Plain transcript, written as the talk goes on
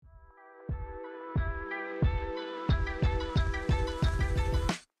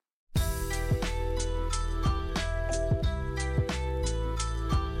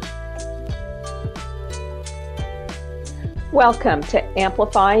Welcome to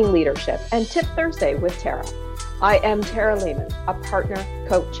Amplifying Leadership and Tip Thursday with Tara. I am Tara Lehman, a partner,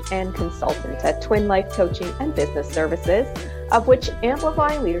 coach, and consultant at Twin Life Coaching and Business Services, of which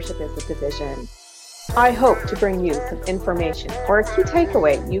Amplifying Leadership is a division. I hope to bring you some information or a key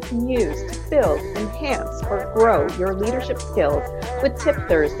takeaway you can use to build, enhance, or grow your leadership skills with Tip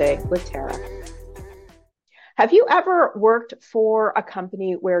Thursday with Tara. Have you ever worked for a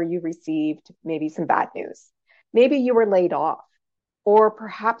company where you received maybe some bad news? Maybe you were laid off, or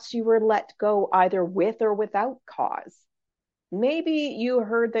perhaps you were let go either with or without cause. Maybe you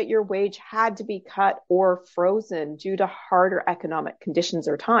heard that your wage had to be cut or frozen due to harder economic conditions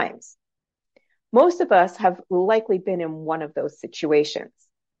or times. Most of us have likely been in one of those situations.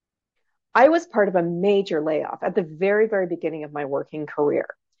 I was part of a major layoff at the very, very beginning of my working career.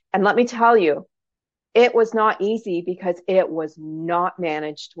 And let me tell you, it was not easy because it was not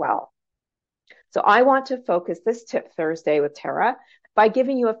managed well. So I want to focus this Tip Thursday with Tara by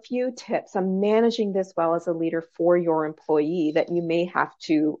giving you a few tips on managing this well as a leader for your employee that you may have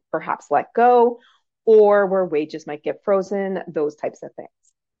to perhaps let go, or where wages might get frozen, those types of things.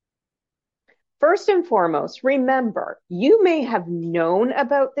 First and foremost, remember, you may have known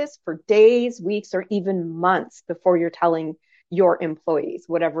about this for days, weeks, or even months before you're telling your employees,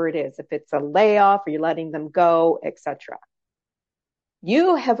 whatever it is, if it's a layoff or you're letting them go, etc.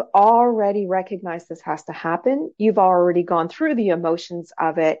 You have already recognized this has to happen. You've already gone through the emotions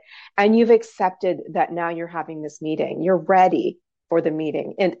of it, and you've accepted that now you're having this meeting. You're ready for the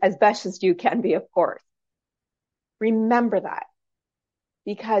meeting, and as best as you can be, of course. Remember that,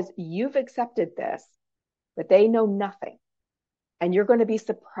 because you've accepted this, but they know nothing, and you're going to be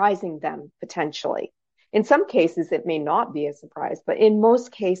surprising them potentially. In some cases, it may not be a surprise, but in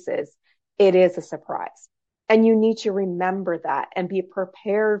most cases, it is a surprise. And you need to remember that and be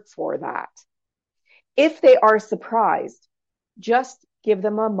prepared for that. If they are surprised, just give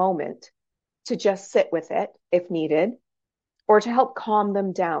them a moment to just sit with it if needed, or to help calm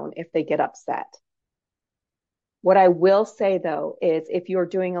them down if they get upset. What I will say, though, is if you're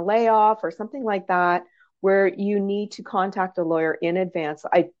doing a layoff or something like that, where you need to contact a lawyer in advance,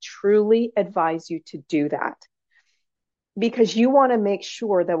 I truly advise you to do that. Because you want to make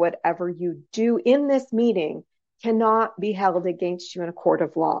sure that whatever you do in this meeting cannot be held against you in a court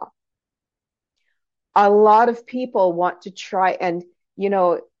of law. A lot of people want to try and,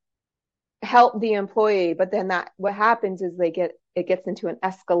 help the employee, but then what happens is it gets into an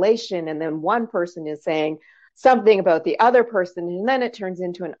escalation, and then one person is saying something about the other person, and then it turns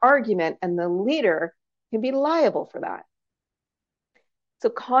into an argument, and the leader can be liable for that. So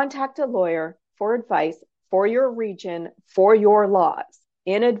contact a lawyer for advice for your region, for your laws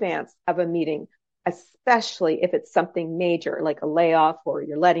in advance of a meeting, especially if it's something major like a layoff or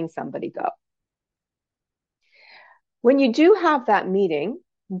you're letting somebody go. When you do have that meeting,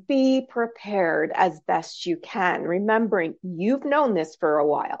 be prepared as best you can, remembering you've known this for a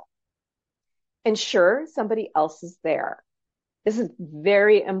while. Ensure somebody else is there. This is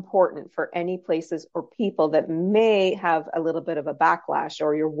very important for any places or people that may have a little bit of a backlash,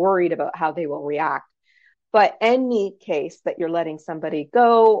 or you're worried about how they will react. But any case that you're letting somebody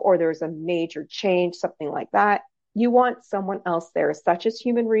go, or there's a major change, something like that, you want someone else there, such as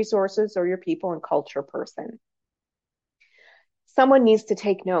human resources or your people and culture person. Someone needs to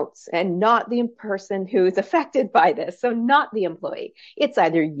take notes, and not the person who is affected by this. So not the employee. It's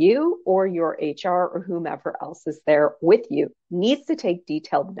either you or your HR or whomever else is there with you needs to take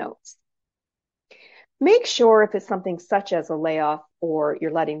detailed notes. Make sure if it's something such as a layoff or you're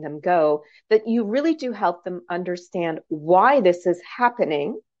letting them go, that you really do help them understand why this is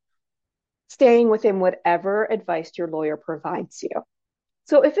happening, staying within whatever advice your lawyer provides you.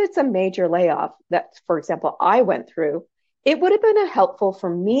 So if it's a major layoff that, for example, I went through, it would have been helpful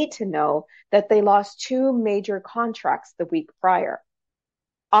for me to know that they lost 2 major contracts the week prior.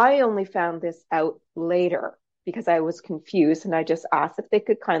 I only found this out later because I was confused, and I just asked if they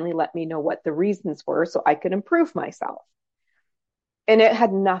could kindly let me know what the reasons were so I could improve myself. And it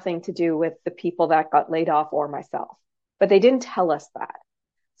had nothing to do with the people that got laid off or myself, but they didn't tell us that.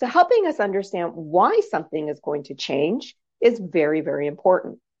 So helping us understand why something is going to change is very, very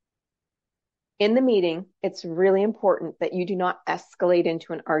important. In the meeting, it's really important that you do not escalate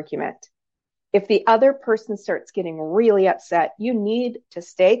into an argument. If the other person starts getting really upset, you need to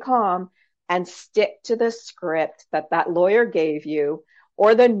stay calm and stick to the script that lawyer gave you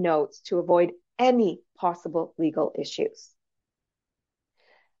or the notes to avoid any possible legal issues.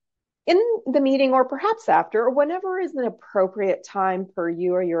 In the meeting, or perhaps after, or whenever is an appropriate time for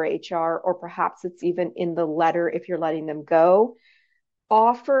you or your HR, or perhaps it's even in the letter if you're letting them go,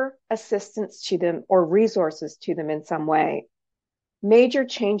 offer assistance to them or resources to them in some way. Major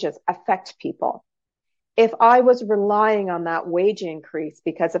changes affect people. If I was relying on that wage increase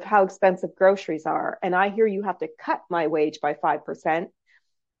because of how expensive groceries are, and I hear you have to cut my wage by 5%,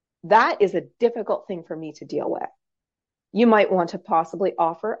 that is a difficult thing for me to deal with. You might want to possibly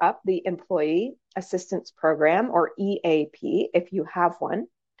offer up the Employee Assistance Program, or EAP, if you have one,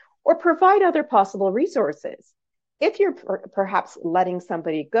 or provide other possible resources. If you're perhaps letting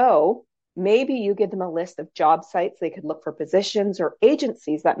somebody go, maybe you give them a list of job sites they could look for, positions or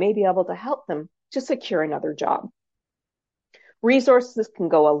agencies that may be able to help them to secure another job. Resources can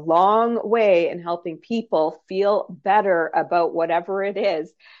go a long way in helping people feel better about whatever it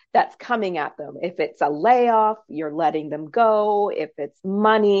is that's coming at them. If it's a layoff, you're letting them go. If it's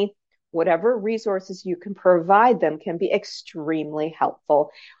money, whatever resources you can provide them can be extremely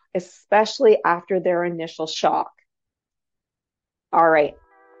helpful, especially after their initial shock. All right,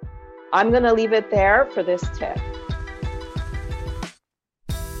 I'm going to leave it there for this tip.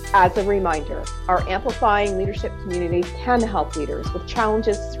 As a reminder, our Amplifying Leadership community can help leaders with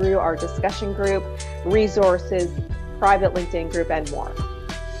challenges through our discussion group, resources, private LinkedIn group, and more.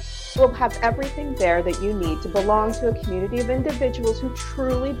 We'll have everything there that you need to belong to a community of individuals who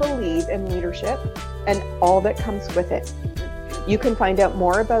truly believe in leadership and all that comes with it. You can find out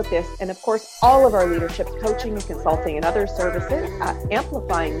more about this and, of course, all of our leadership coaching and consulting and other services at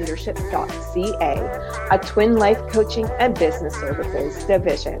amplifyingleadership.ca, a Twin Life coaching and business services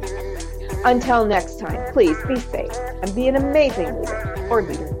division. Until next time, please be safe and be an amazing leader or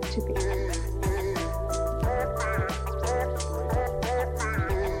leader.